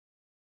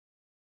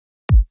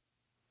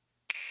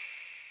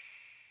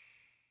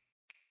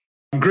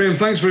Graham,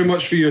 thanks very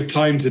much for your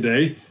time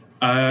today.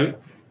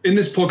 In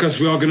this podcast,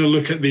 we are going to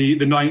look at the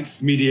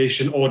ninth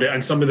mediation audit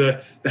and some of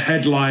the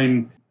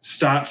headline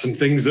stats and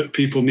things that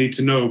people need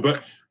to know.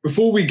 But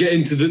before we get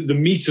into the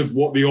meat of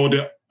what the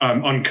audit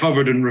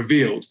uncovered and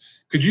revealed,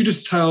 could you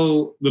just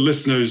tell the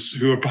listeners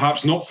who are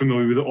perhaps not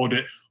familiar with the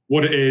audit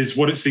what it is,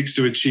 what it seeks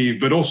to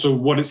achieve, but also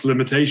what its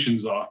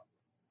limitations are?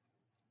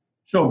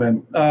 Sure,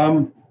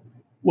 Ben.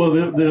 Well,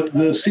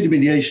 the CEDA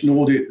mediation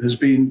audit has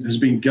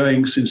been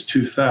going since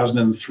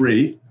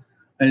 2003,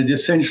 and it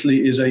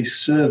essentially is a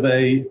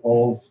survey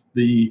of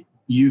the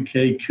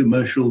UK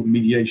commercial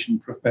mediation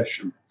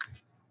profession.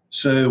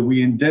 So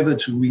we endeavour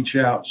to reach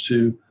out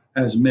to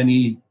as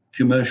many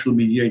commercial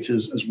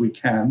mediators as we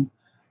can.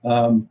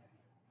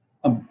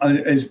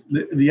 As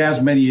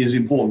many is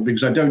important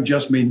because I don't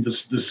just mean the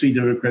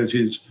CEDA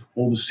accredited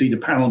or the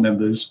CEDA panel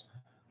members.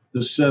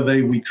 The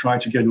survey, we try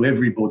to go to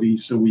everybody,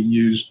 so we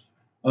use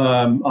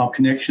our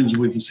connections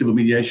with the Civil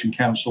Mediation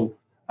Council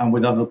and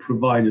with other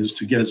providers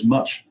to get as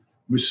much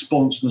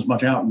response and as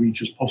much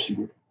outreach as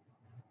possible.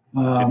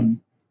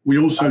 We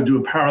also do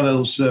a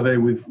parallel survey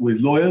with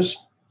lawyers.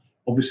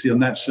 Obviously, on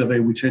that survey,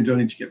 we tend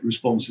only to get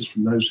responses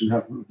from those who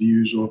have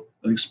reviews or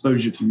an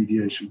exposure to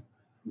mediation.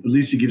 At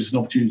least it gives us an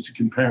opportunity to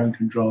compare and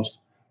contrast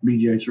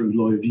mediator and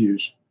lawyer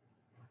views.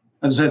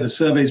 As I said, the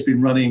survey's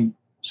been running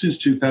since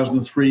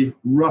 2003,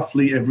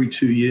 roughly every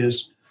 2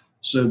 years.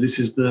 So this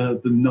is the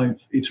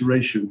ninth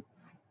iteration.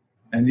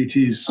 And it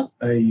is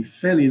a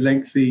fairly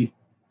lengthy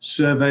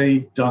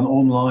survey done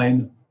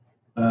online.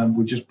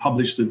 We just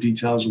publish the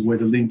details of where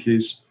the link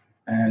is,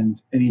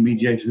 and any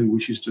mediator who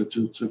wishes to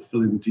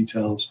fill in the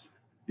details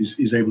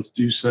is able to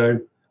do so.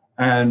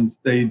 And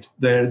they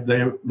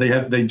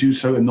do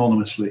so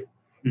anonymously.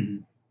 Mm-hmm.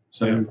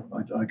 So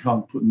yeah. I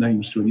can't put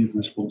names to any of the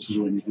responses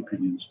or any of the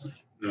opinions.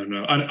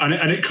 No.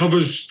 And it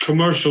covers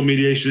commercial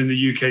mediation in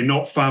the UK,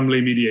 not family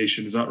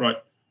mediation. Is that right?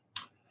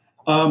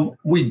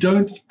 We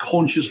don't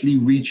consciously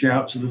reach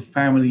out to the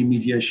family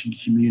mediation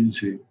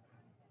community.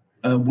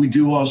 We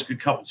do ask a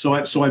couple.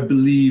 So I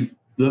believe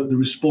that the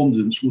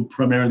respondents will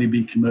primarily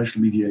be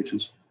commercial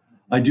mediators.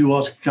 I do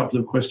ask a couple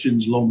of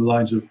questions along the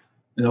lines of,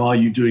 are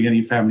you doing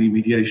any family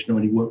mediation or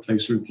any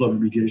workplace or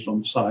employment mediation on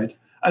the side?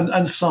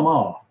 And some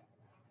are.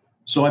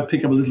 So I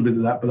pick up a little bit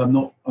of that, but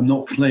I'm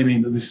not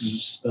claiming that this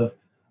is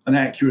an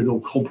accurate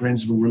or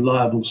comprehensive or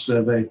reliable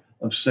survey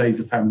of, say,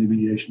 the family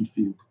mediation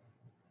field.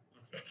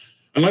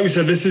 And like we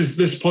said,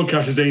 this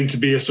podcast is aimed to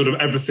be a sort of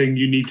everything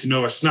you need to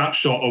know, a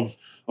snapshot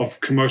of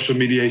commercial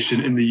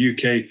mediation in the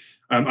UK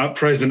at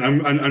present.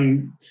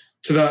 And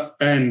to that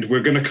end,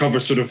 we're going to cover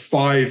sort of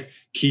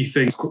 5 key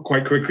things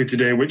quite quickly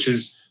today, which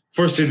is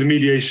firstly, the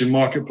mediation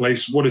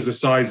marketplace. What is the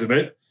size of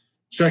it?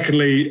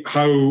 Secondly,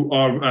 how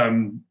are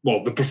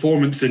the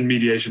performance in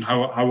mediation?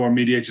 How are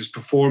mediators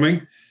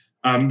performing?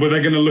 We're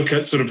then going to look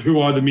at sort of who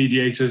are the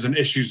mediators and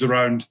issues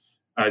around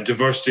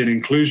diversity and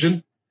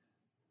inclusion.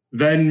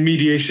 Then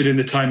mediation in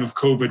the time of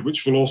COVID,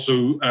 which will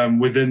also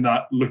within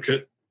that look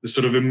at the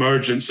sort of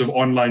emergence of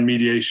online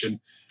mediation.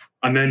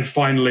 And then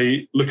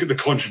finally, look at the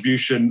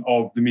contribution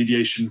of the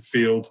mediation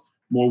field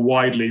more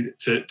widely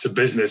to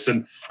business.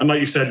 And like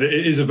you said,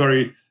 it is a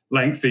very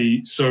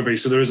lengthy survey,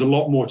 so there is a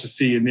lot more to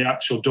see in the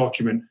actual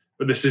document,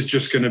 but this is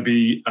just going to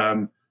be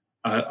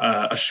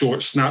a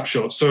short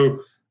snapshot. So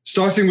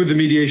starting with the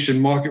mediation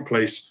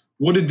marketplace,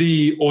 what did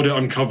the audit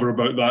uncover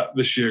about that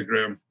this year,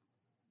 Graham?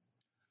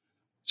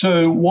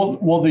 So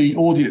what the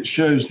audit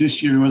shows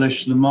this year in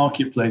relation to the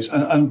marketplace,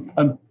 and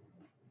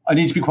I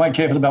need to be quite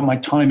careful about my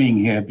timing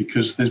here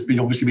because there's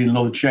obviously been a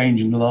lot of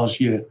change in the last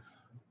year.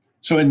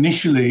 So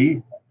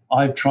initially,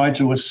 I've tried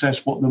to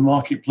assess what the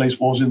marketplace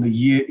was in the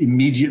year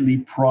immediately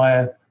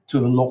prior to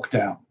the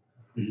lockdown.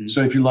 Mm-hmm.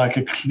 So if you like,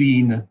 a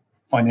clean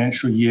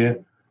financial year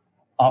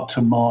up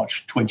to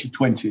March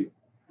 2020.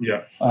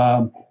 Yeah.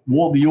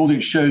 What the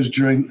audit shows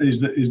is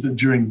that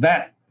during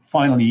that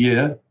final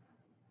year,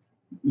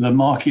 the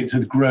market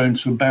had grown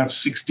to about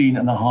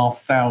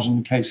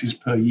 16,500 cases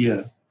per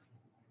year.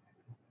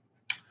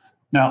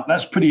 Now,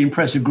 that's pretty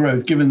impressive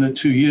growth, given that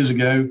 2 years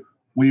ago,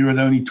 we were at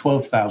only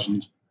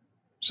 12,000.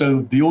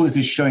 So the audit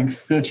is showing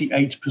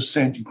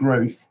 38%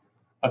 growth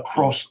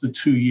across the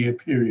 2-year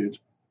period.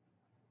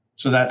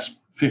 So that's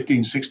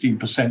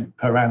 15-16%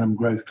 per annum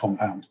growth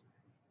compound,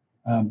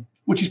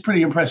 which is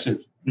pretty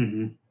impressive.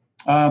 Mm-hmm.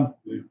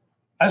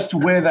 As to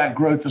where that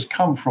growth has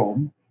come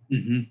from,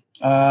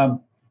 mm-hmm.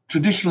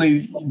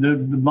 Traditionally, the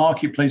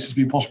marketplace has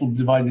been possible to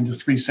divide into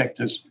 3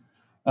 sectors.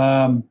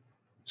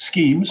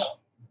 Schemes,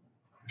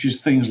 which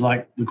is things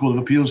like the Court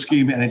of Appeal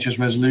scheme, NHS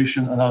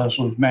resolution, and other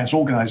sort of mass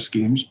organised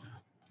schemes.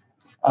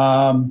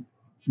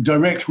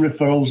 Direct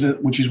referrals,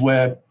 which is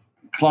where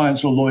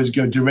clients or lawyers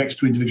go direct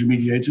to individual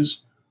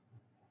mediators,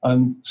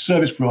 and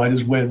service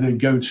providers, where they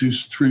go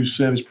through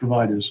service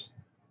providers.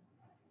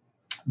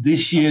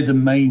 This year, the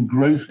main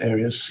growth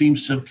area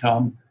seems to have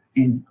come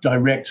in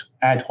direct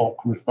ad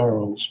hoc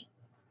referrals.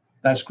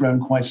 That's grown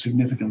quite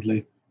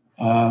significantly,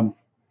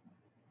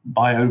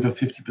 by over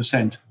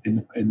 50%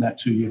 in that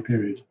 2-year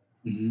period.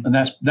 Mm-hmm.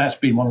 And that's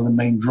been one of the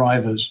main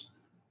drivers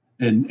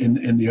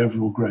in the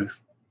overall growth.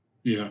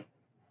 Yeah.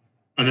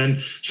 And then,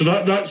 so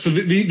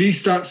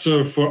these stats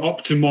are for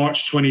up to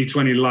March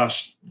 2020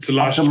 last to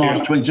March year.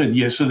 2020,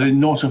 yes. So they're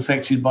not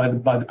affected by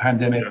the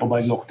pandemic or by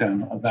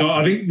lockdown. So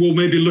I think we'll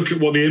maybe look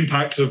at what the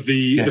impact of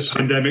the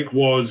pandemic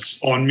was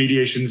on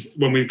mediations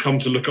when we come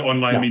to look at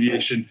online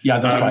mediation. Yeah,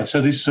 that's right.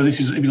 So this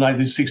is, if you like,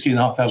 this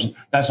 16,500.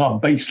 That's our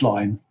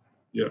baseline.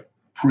 Yeah.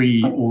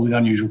 Pre all the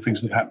unusual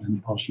things that happened in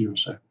the past year or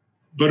so.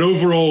 But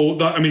overall,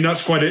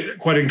 that's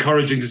quite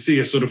encouraging to see.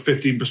 A sort of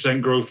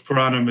 15% growth per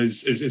annum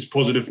is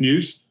positive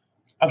news.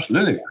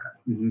 Absolutely.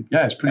 Mm-hmm.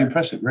 Yeah, it's pretty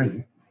impressive,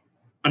 really.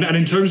 And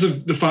in terms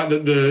of the fact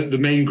that the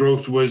main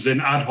growth was in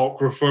ad hoc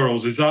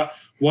referrals,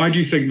 why do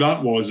you think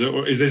that was?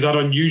 Or is that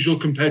unusual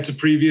compared to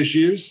previous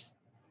years?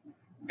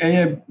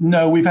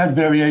 No, we've had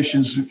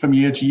variations from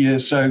year to year.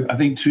 So I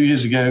think 2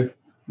 years ago,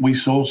 we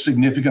saw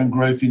significant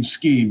growth in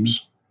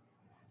schemes,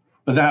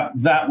 but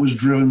that was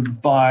driven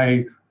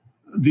by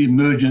the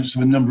emergence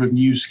of a number of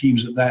new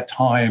schemes at that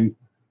time.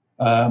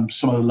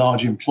 Some of the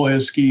large employer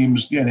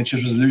schemes, the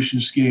NHS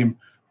resolution scheme,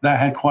 that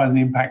had quite an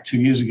impact 2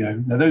 years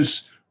ago. Now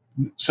those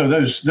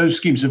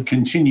schemes have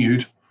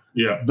continued,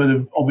 but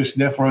have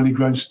obviously therefore only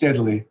grown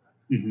steadily.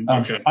 Mm-hmm.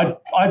 Okay.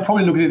 I'd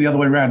probably look at it the other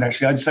way around.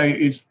 Actually, I'd say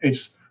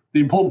it's the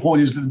important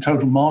point is that the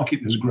total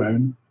market has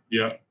grown.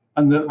 Yeah.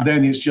 And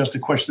then it's just a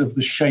question of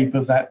the shape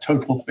of that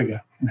total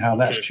figure and how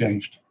that's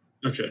changed.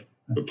 Okay.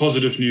 But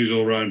positive news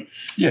all around.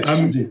 Yes,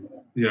 indeed.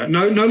 Yeah.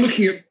 Now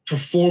looking at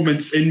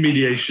performance in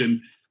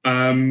mediation,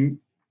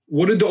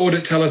 what did the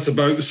audit tell us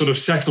about the sort of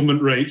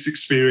settlement rates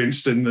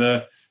experienced in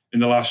the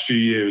last few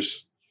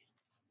years?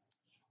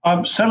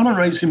 Settlement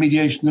rates in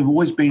mediation have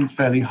always been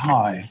fairly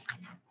high.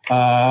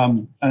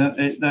 And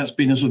that's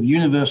been a sort of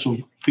universal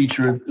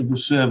feature of the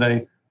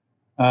survey,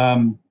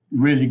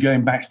 really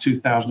going back to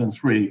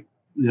 2003.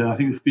 I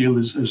think the field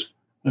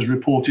has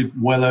reported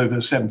well over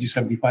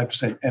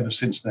 70-75% ever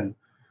since then.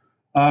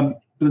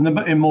 But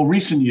in more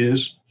recent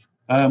years,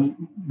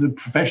 the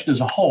profession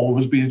as a whole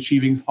has been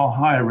achieving far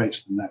higher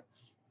rates than that.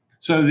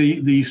 So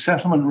the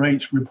settlement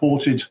rates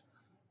reported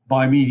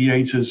by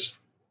mediators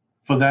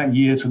for that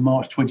year to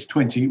March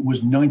 2020 was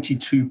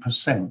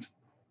 92%.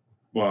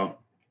 Wow.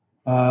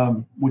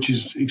 Which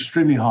is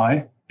extremely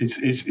high. It's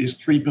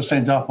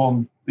 3% up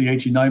on the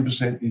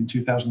 89% in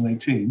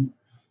 2018.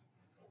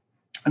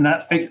 And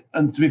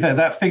to be fair,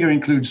 that figure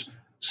includes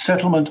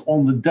settlement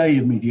on the day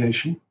of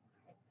mediation,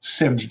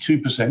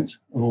 72%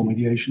 of all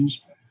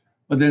mediations,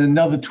 but then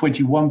another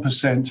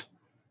 21%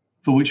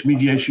 for which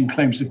mediation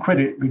claims the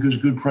credit because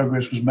good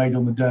progress was made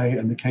on the day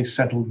and the case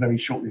settled very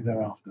shortly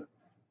thereafter.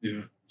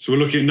 Yeah. So we're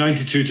looking at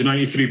 92 to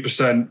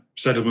 93%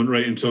 settlement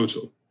rate in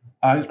total.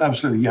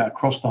 Absolutely, yeah,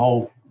 across the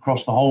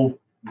whole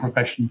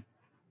profession,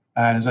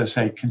 and as I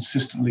say,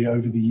 consistently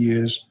over the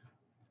years.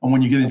 And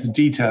when you get into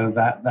detail of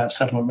that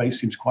settlement rate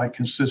seems quite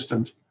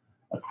consistent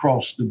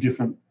across the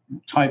different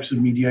types of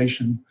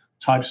mediation,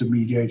 types of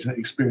mediator,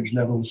 experience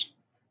levels.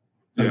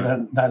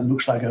 So that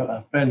looks like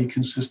a fairly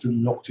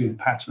consistent, locked-in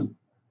pattern.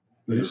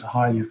 But it's a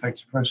highly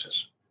effective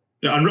process.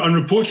 Yeah, and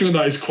reporting on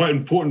that is quite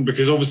important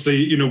because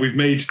obviously, we've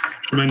made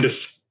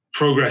tremendous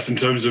progress in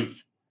terms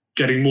of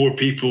getting more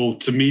people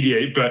to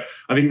mediate, but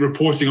I think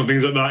reporting on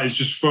things like that is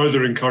just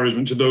further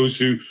encouragement to those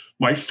who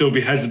might still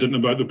be hesitant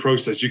about the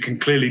process. You can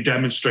clearly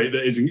demonstrate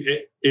that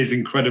it is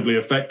incredibly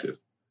effective.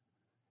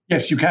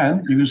 Yes, you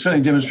can. You can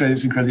certainly demonstrate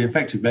it's incredibly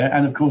effective there.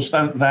 And of course,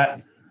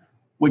 that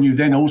when you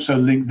then also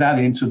link that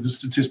into the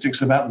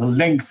statistics about the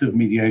length of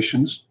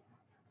mediations,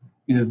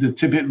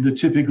 the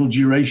typical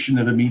duration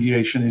of a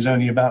mediation is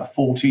only about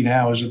 14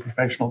 hours of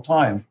professional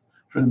time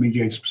from the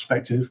mediator's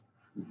perspective.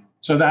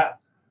 So that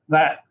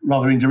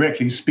rather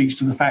indirectly speaks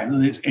to the fact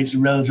that it's a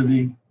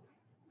relatively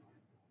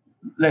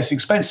less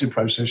expensive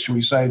process, shall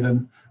we say,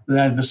 than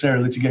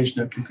adversarial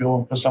litigation that could go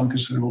on for some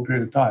considerable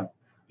period of time.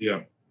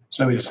 Yeah.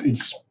 So it's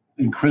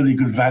incredibly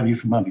good value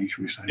for money,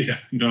 shall we say. Yeah,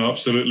 no,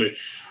 absolutely.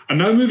 And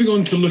now moving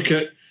on to look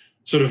at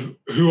sort of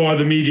who are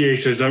the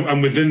mediators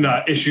and within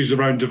that issues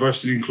around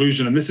diversity and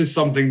inclusion. And this is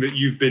something that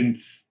you've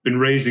been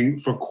raising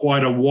for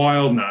quite a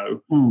while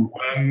now.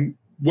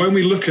 When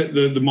we look at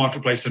the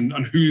marketplace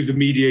and who the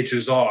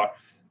mediators are,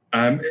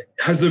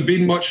 has there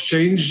been much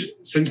change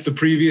since the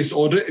previous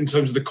audit in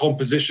terms of the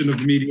composition of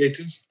the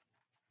mediators?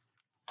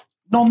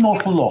 Not an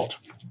awful lot,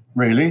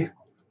 really.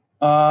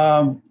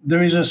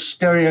 There is a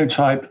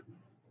stereotype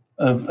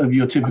of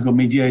your typical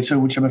mediator,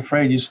 which I'm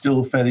afraid is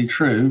still fairly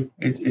true.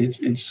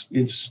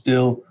 It's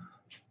still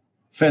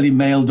fairly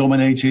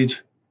male-dominated,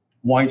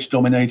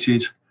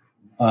 white-dominated,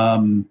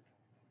 above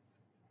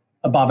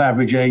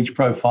average age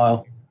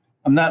profile,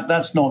 and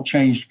that's not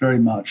changed very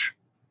much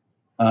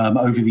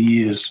over the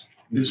years.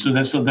 So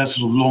that's a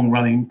sort of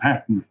long-running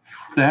pattern.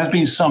 There has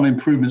been some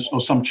improvements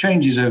or some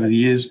changes over the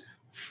years,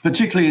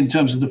 particularly in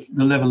terms of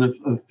the level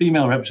of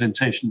female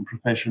representation in the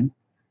profession.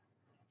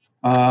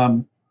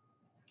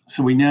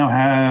 So we now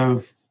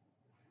have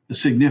a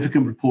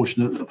significant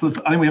proportion of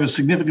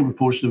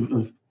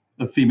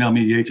female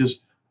mediators,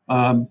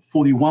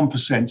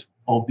 41%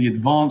 of the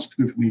advanced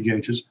group of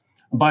mediators.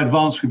 And by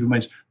advanced group of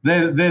mediators,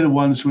 they're the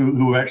ones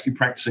who are actually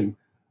practicing.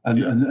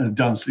 and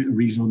done a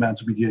reasonable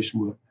amount of mediation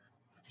work.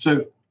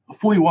 So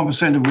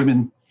 41% of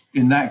women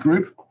in that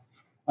group,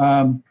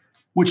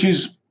 which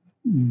is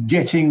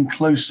getting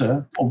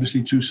closer,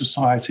 obviously, to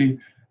society,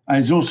 and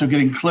is also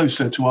getting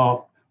closer to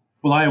what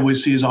I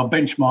always see as our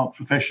benchmark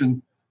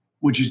profession,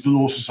 which is the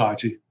Law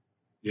Society.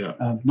 Yeah.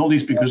 Not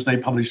least because they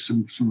publish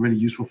some really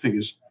useful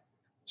figures.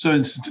 So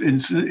in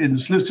the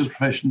solicitor's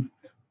profession,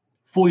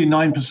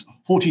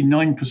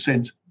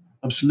 49%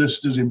 of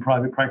solicitors in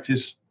private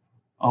practice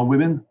are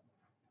women,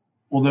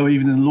 although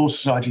even in the Law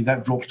Society,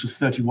 that drops to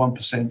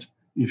 31%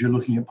 if you're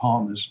looking at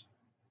partners.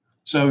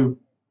 So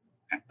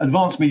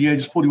advanced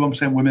mediators,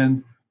 41%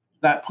 women,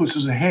 that puts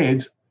us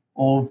ahead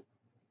of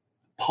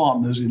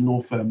partners in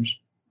law firms,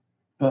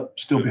 but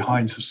still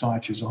behind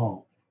society as a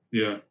whole.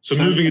 Yeah. So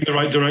moving in the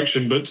right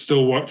direction, but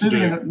still work to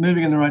do.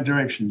 Moving in the right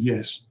direction,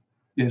 yes.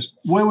 Yes.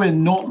 Where we're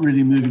not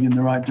really moving in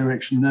the right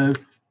direction, though,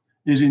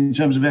 is in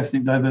terms of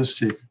ethnic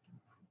diversity.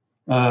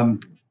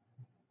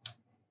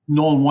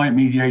 Non-white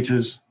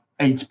mediators,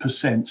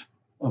 8%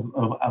 of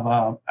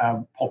our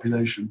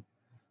population.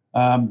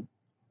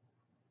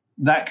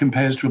 That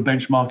compares to a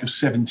benchmark of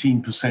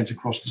 17%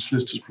 across the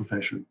solicitor's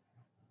profession.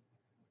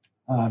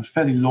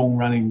 Fairly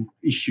long-running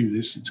issue,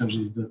 this, in terms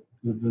of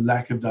the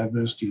lack of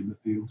diversity in the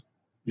field.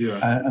 Yeah.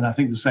 And I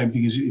think the same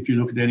thing is if you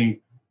look at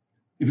any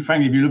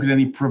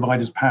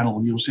provider's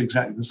panel, you'll see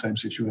exactly the same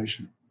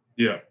situation.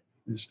 Yeah.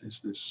 There's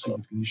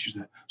significant issues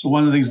there. So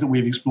one of the things that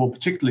we've explored,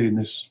 particularly in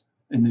this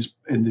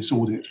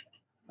audit,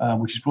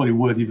 which is probably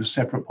worthy of a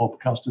separate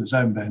podcast of its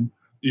own, Ben.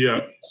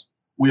 Yeah.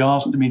 We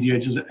asked the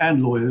mediators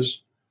and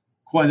lawyers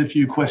quite a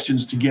few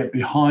questions to get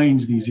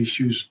behind these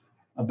issues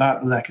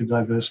about the lack of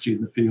diversity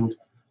in the field.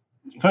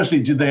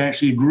 Firstly, did they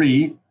actually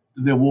agree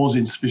that there was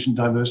insufficient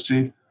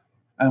diversity?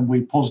 And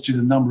we posited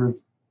a number of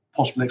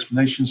possible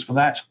explanations for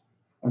that,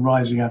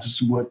 arising out of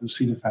some work the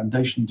CEDA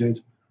Foundation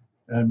did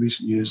in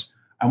recent years.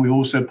 And we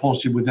also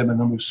posited with them a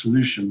number of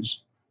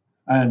solutions.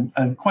 And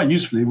quite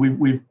usefully,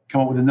 we've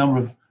come up with a number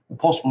of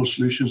possible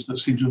solutions that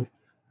seem to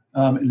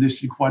have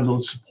enlisted quite a lot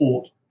of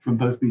support from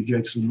both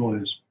mediators and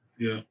lawyers.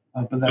 Yeah.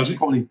 But that's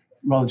probably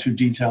rather too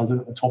detailed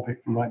a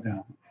topic for right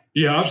now.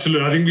 Yeah,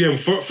 absolutely. I think,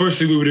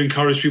 firstly, we would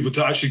encourage people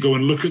to actually go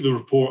and look at the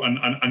report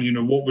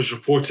and what was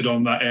reported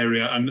on that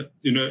area and,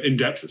 in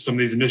depth at some of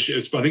these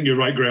initiatives. But I think you're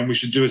right, Graham, we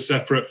should do a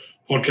separate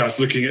podcast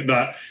looking at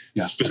that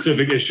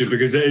specific issue,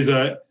 because it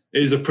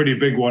is a pretty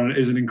big one. It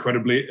is an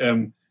incredibly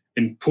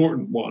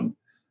important one.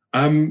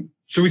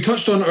 So we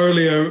touched on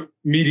earlier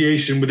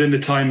mediation within the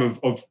time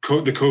of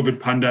the COVID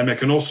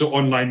pandemic and also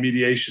online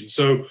mediation.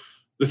 So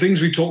the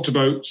things we talked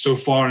about so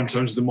far in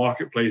terms of the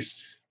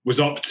marketplace was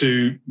up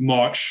to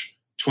March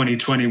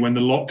 2020 when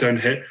the lockdown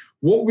hit.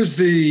 What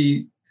was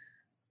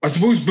I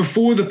suppose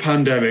before the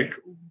pandemic,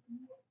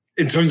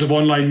 in terms of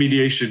online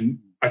mediation,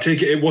 I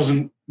take it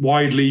wasn't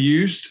widely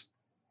used?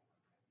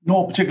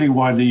 Not particularly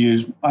widely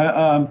used.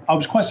 I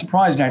was quite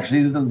surprised,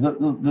 actually,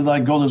 that I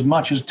got as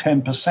much as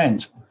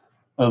 10%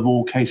 of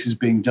all cases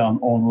being done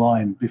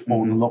online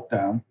before the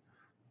lockdown.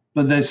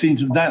 But that seemed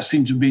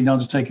to have been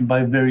undertaken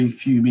by very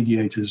few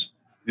mediators.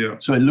 Yeah.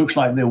 So it looks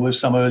like there were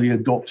some early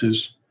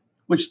adopters,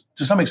 which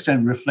to some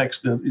extent reflects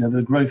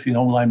the growth in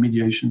online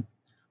mediation,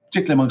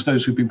 particularly amongst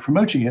those who've been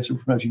promoting it and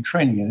promoting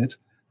training in it.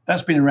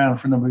 That's been around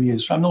for a number of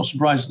years. So I'm not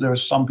surprised that there are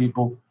some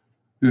people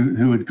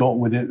who had got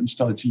with it and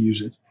started to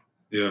use it.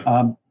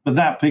 Yeah. But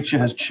that picture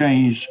has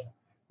changed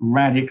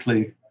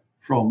radically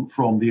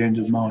from the end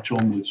of March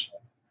onwards.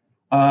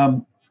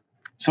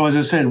 So as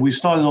I said, we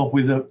started off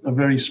with a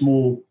very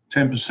small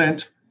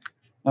 10%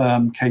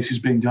 cases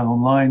being done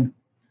online.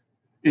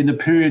 In the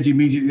period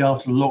immediately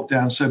after the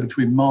lockdown, so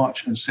between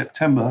March and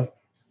September,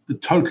 the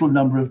total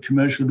number of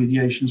commercial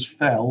mediations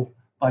fell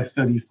by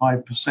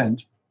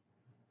 35%.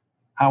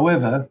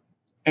 However,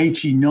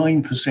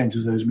 89%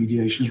 of those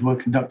mediations were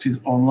conducted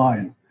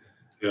online.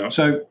 Yeah.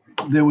 So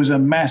there was a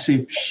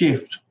massive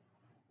shift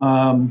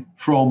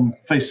from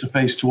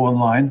face-to-face to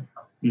online.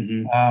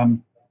 Mm-hmm.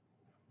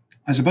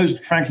 I suppose,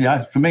 frankly,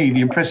 for me,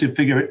 the impressive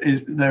figure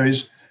is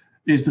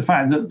the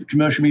fact that the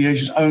commercial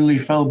mediations only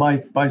fell by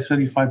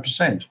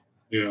 35%.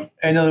 Yeah.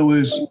 In other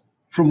words,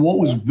 from what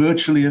was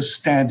virtually a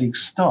standing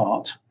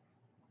start,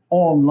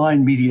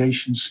 online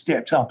mediation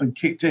stepped up and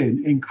kicked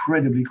in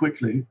incredibly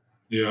quickly.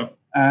 Yeah.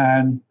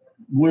 And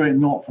were it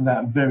not for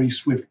that very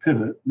swift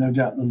pivot, no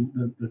doubt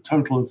the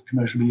total of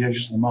commercial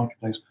mediations in the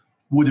marketplace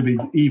would have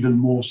been even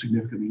more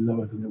significantly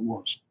lower than it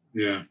was.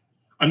 Yeah.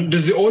 And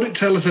does the audit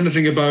tell us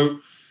anything about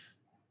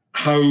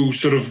how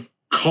sort of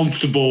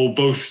comfortable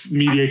both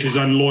mediators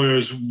and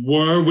lawyers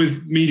were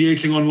with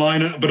mediating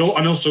online,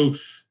 and also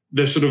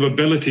their sort of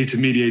ability to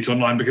mediate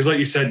online? Because like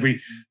you said,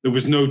 there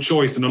was no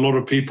choice, and a lot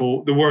of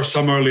people, there were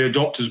some early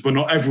adopters, but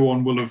not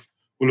everyone will have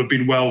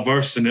been well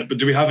versed in it. But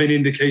do we have any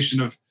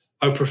indication of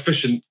how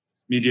proficient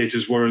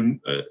mediators were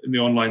in the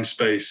online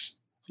space?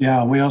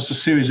 Yeah, we asked a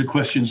series of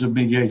questions of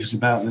mediators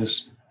about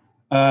this.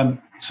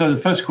 So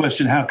the first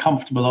question, how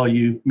comfortable are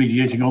you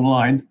mediating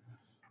online?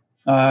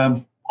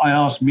 I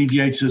asked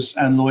mediators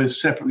and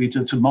lawyers separately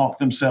to mark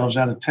themselves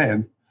out of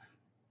 10.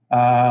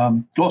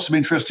 Got some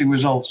interesting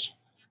results.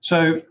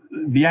 So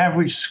the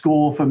average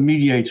score for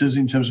mediators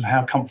in terms of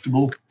how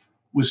comfortable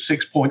was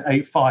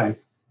 6.85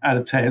 out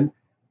of 10.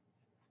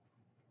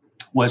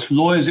 Whereas for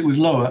lawyers, it was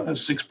lower at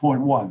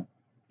 6.1.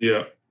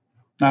 Yeah.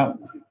 Now,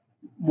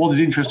 what is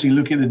interesting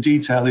looking at the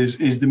detail is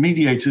the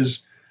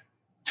mediators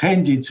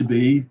tended to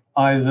be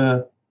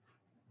either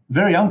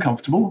very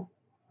uncomfortable,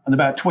 and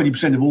about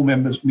 20% of all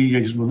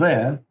mediators were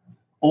there,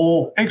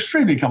 or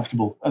extremely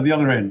comfortable at the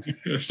other end.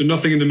 So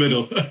nothing in the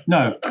middle.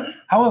 No.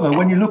 However,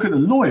 when you look at the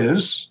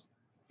lawyers,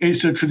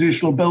 it's a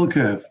traditional bell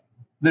curve.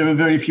 There are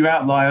very few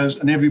outliers,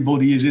 and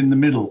everybody is in the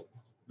middle.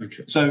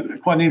 Okay. So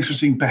quite an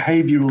interesting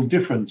behavioural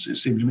difference, it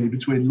seems to me,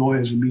 between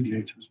lawyers and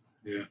mediators.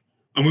 Yeah.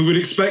 And we would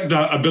expect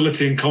that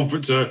ability and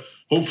comfort to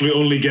hopefully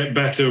only get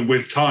better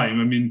with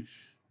time. I mean,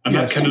 and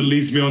Yes. that kind of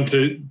leads me on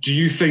to, do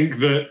you think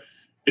that,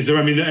 is there,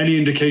 any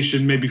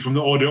indication maybe from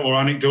the audit or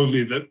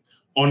anecdotally that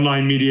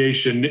online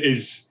mediation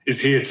is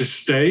here to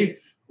stay?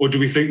 Or do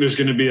we think there's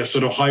going to be a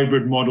sort of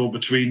hybrid model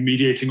between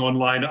mediating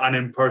online and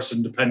in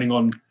person, depending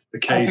on the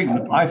case?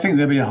 I think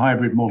there'll be a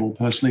hybrid model,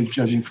 personally,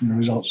 judging from the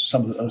results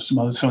of some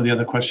of the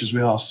other questions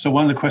we asked. So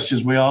one of the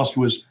questions we asked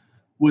was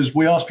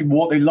we asked people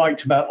what they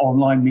liked about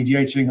online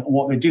mediating and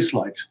what they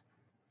disliked.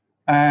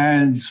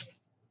 And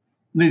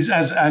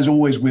as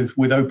always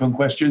with open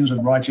questions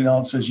and writing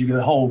answers, you get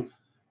a whole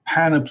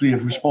panoply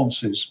of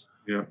responses.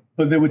 Yeah.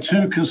 But there were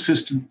two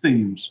consistent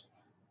themes.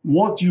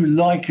 What do you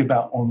like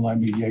about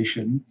online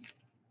mediation?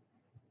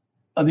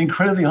 An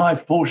incredibly high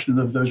proportion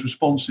of those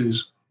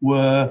responses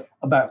were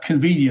about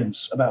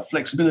convenience, about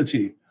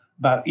flexibility,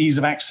 about ease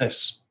of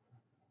access.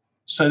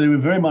 So they were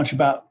very much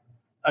about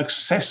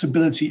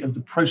accessibility of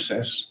the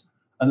process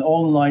and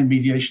online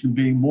mediation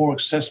being more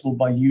accessible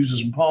by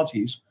users and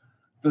parties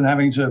than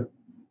having to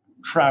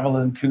travel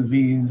and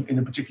convene in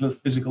a particular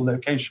physical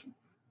location.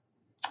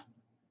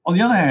 On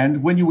the other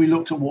hand, when we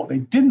looked at what they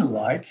didn't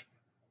like,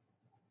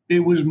 it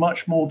was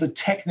much more the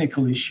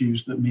technical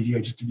issues that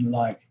mediators didn't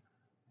like.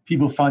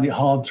 People find it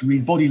hard to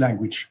read body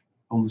language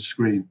on the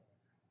screen,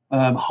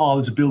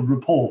 harder to build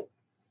rapport,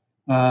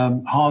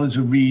 harder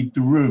to read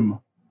the room,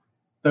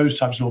 those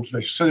types of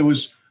observations. So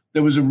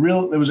there was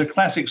a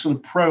classic sort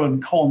of pro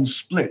and con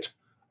split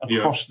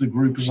across the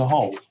group as a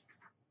whole.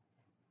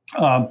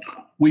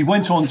 We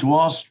went on to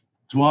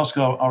ask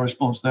our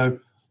response, though,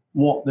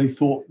 what they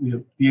thought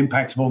the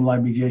impact of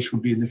online mediation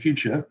would be in the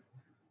future.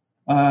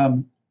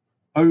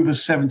 Over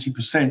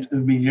 70%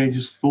 of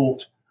mediators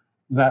thought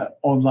that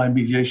online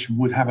mediation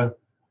would have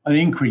an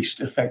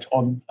increased effect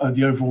on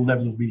the overall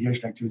level of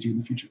mediation activity in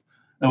the future.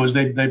 In other words,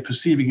 they're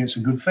perceiving it's a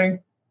good thing.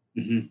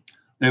 Mm-hmm.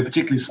 They're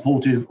particularly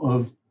supportive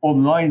of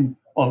online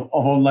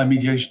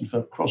mediation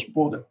for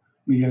cross-border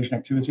mediation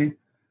activity.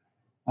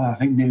 I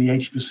think nearly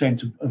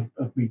 80%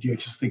 of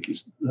mediators think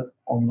that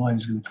online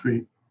is going to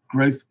create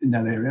growth in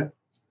that area.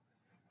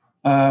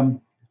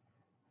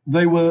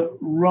 They were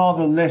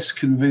rather less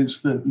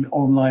convinced that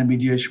online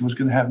mediation was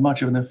going to have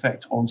much of an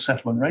effect on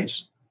settlement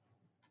rates.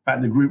 In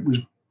fact, the group was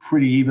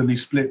pretty evenly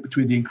split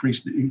between the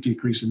increase and the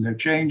decrease and no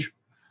change.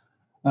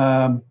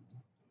 There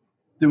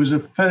was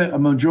a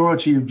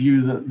majority of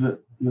view that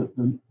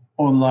the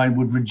online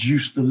would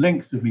reduce the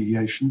length of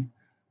mediation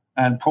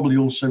and probably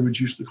also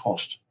reduce the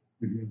cost.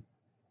 Mm-hmm.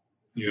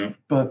 Yeah.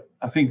 But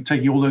I think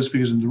taking all those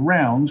figures into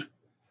round,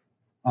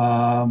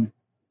 and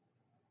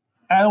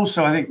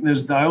also I think one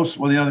of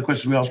the other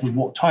questions we asked was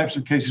what types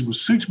of cases were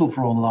suitable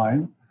for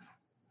online,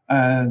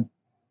 and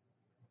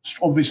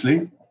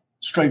obviously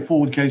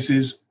straightforward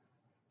cases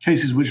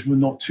which were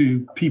not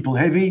too people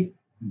heavy,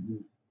 mm-hmm.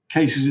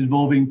 cases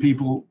involving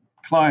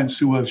clients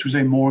who were, should we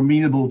say, more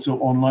amenable to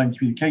online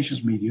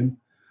communications medium.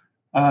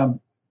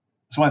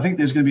 So I think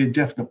there's going to be a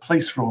definite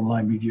place for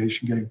online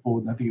mediation going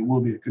forward, and I think it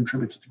will be a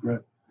contributor to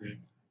growth. Yeah.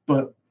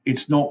 But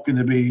it's not going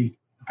to be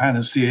a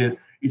panacea.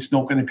 It's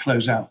not going to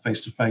close out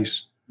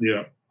face-to-face.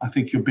 Yeah. I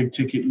think your big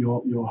ticket,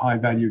 your high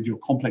valued, your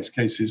complex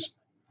cases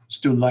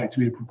still like to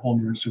be a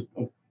preponderance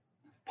of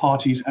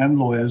parties and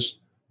lawyers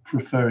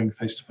preferring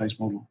face-to-face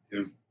model.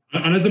 Yeah.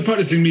 And as a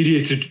practicing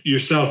mediator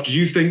yourself, do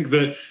you think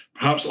that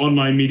perhaps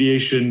online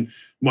mediation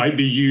might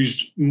be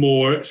used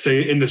more,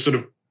 say, in the sort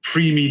of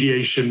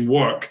pre-mediation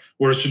work,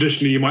 whereas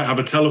traditionally you might have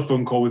a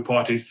telephone call with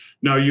parties?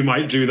 Now you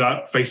might do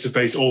that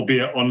face-to-face,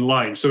 albeit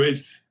online. So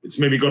it's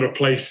maybe got a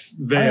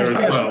place there as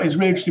well. It's a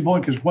really interesting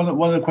point, because one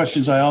of the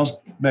questions I asked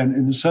Ben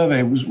in the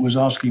survey was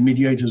asking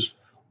mediators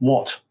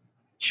what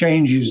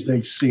changes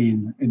they'd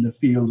seen in the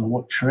field or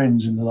what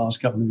trends in the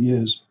last couple of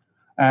years.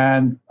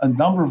 And a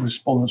number of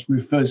respondents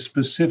referred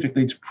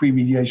specifically to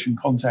pre-mediation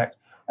contact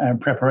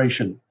and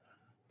preparation.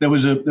 There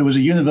was a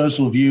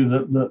universal view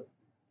that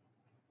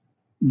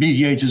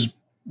mediators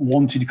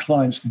wanted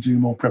clients to do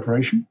more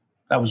preparation.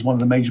 That was one of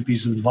the major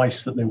pieces of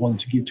advice that they wanted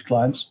to give to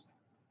clients.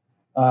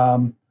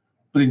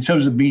 But in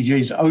terms of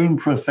mediators' own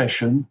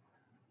profession,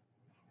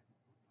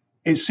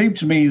 it seemed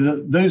to me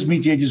that those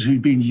mediators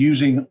who'd been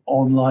using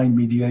online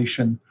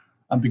mediation,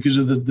 and because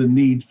of the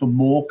need for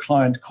more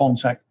client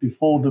contact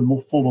before the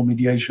more formal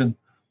mediation,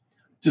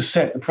 to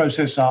set the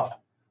process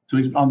up,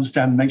 to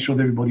understand and make sure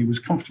that everybody was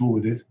comfortable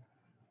with it,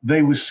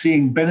 they were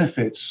seeing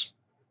benefits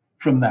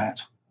from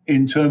that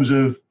in terms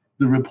of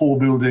the rapport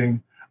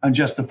building and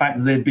just the fact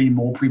that there'd be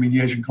more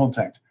pre-mediation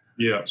contact.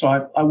 Yeah. So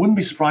I wouldn't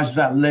be surprised if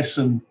that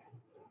lesson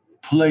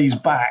plays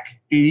back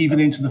even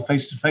into the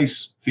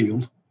face-to-face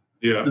field.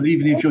 Yeah. That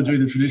even if you're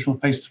doing the traditional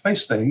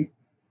face-to-face thing,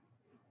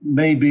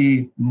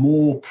 maybe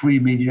more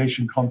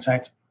pre-mediation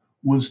contact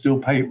would still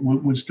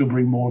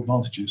bring more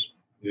advantages.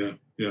 Yeah,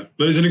 yeah.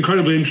 But it's an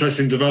incredibly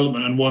interesting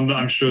development, and one that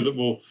I'm sure that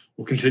will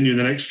continue in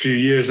the next few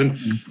years. And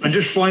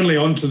just finally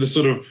onto the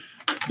sort of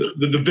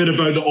the bit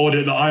about the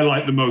audit that I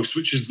like the most,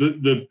 which is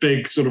the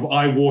big sort of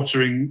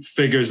eye-watering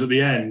figures at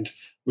the end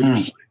with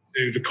respect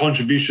to the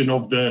contribution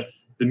of the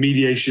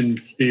mediation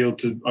field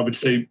to, I would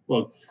say,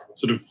 well,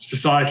 sort of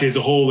society as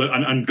a whole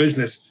and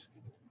business.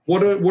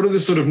 What are the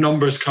sort of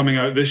numbers coming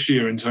out this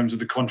year in terms of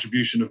the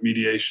contribution of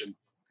mediation?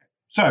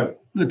 So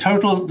the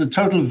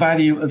total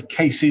value of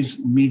cases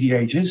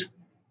mediated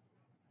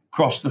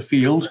across the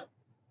field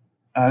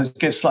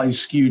gets slightly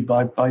skewed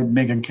by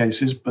mega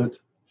cases, but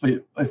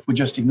if we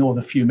just ignore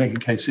the few mega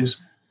cases,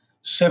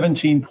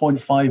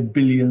 £17.5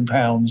 billion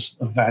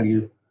of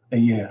value a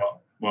year.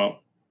 Wow.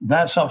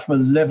 That's up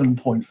from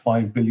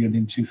 11.5 billion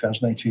in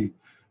 2018.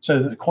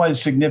 So quite a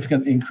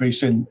significant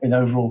increase in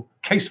overall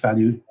case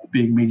value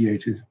being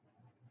mediated.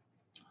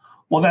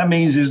 What that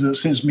means is that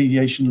since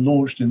mediation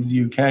launched in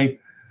the UK,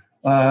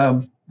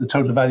 the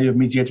total value of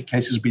mediated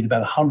cases has been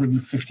about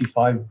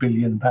 £155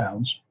 billion.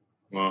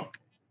 Wow.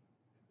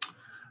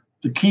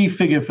 The key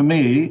figure for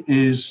me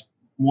is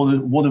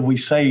what have we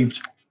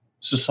saved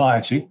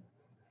society?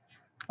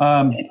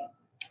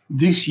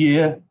 This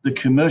year, the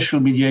commercial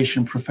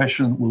mediation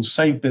profession will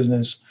save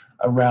business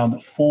around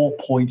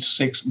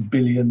 £4.6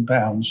 billion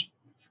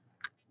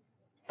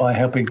by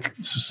helping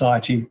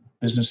society,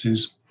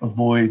 businesses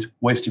avoid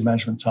wasted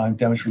management time,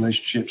 damaged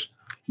relationships,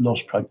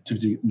 lost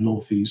productivity, and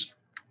law fees.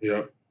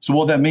 Yeah. So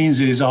what that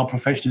means is our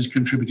profession has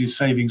contributed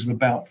savings of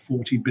about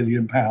 £40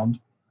 billion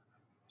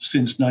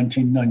since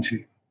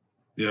 1990.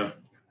 Yeah.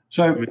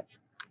 So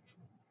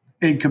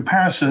in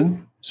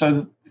comparison,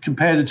 so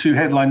compare the two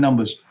headline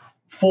numbers,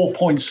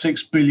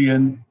 4.6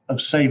 billion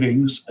of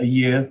savings a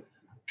year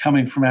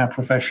coming from our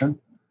profession.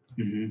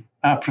 Mm-hmm.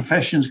 Our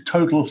profession's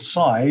total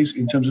size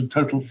in terms of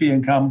total fee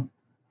income,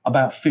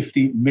 about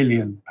 £50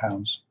 million.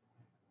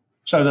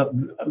 So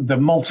the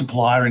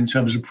multiplier in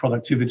terms of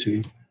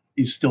productivity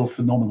is still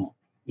phenomenal.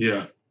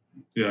 Yeah,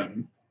 yeah.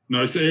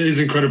 No, it is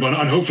incredible.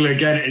 And hopefully,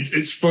 again,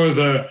 it's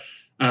further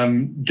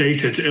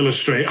data to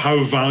illustrate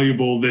how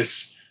valuable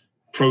this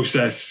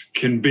process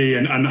can be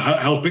and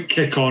help it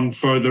kick on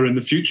further in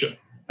the future.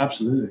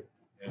 Absolutely.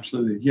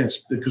 Absolutely. Yes,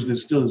 because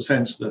there's still a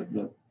sense that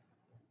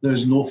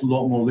there's an awful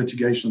lot more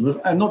litigation,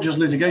 and not just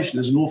litigation,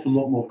 there's an awful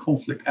lot more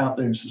conflict out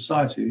there in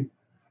society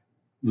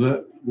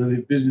that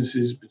if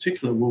businesses in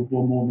particular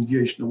were more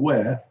mediation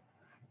aware,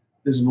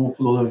 there's an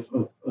awful lot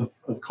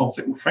of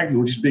conflict, frankly,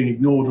 which is being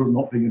ignored or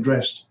not being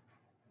addressed,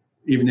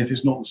 even if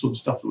it's not the sort of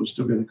stuff that would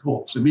still go to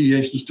court. So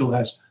mediation still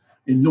has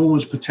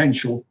enormous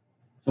potential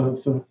for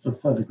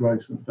further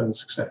growth and further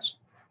success.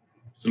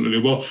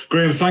 Absolutely. Well,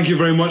 Graham, thank you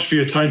very much for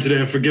your time today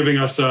and for giving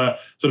us sort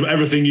of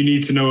everything you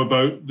need to know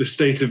about the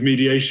state of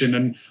mediation.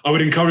 And I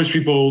would encourage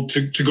people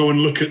to go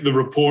and look at the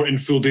report in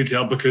full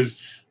detail,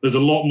 because there's a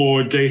lot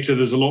more data,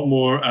 there's a lot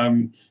more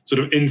sort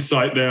of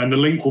insight there, and the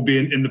link will be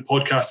in the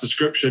podcast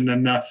description.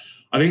 And I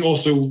think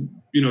also,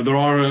 there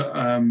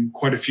are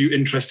quite a few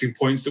interesting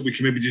points that we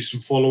can maybe do some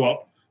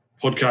follow-up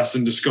podcasts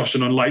and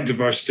discussion on, like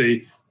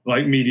diversity,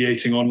 like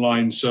mediating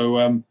online.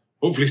 So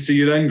hopefully see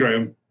you then,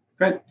 Graham.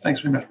 Great.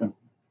 Thanks very much, man.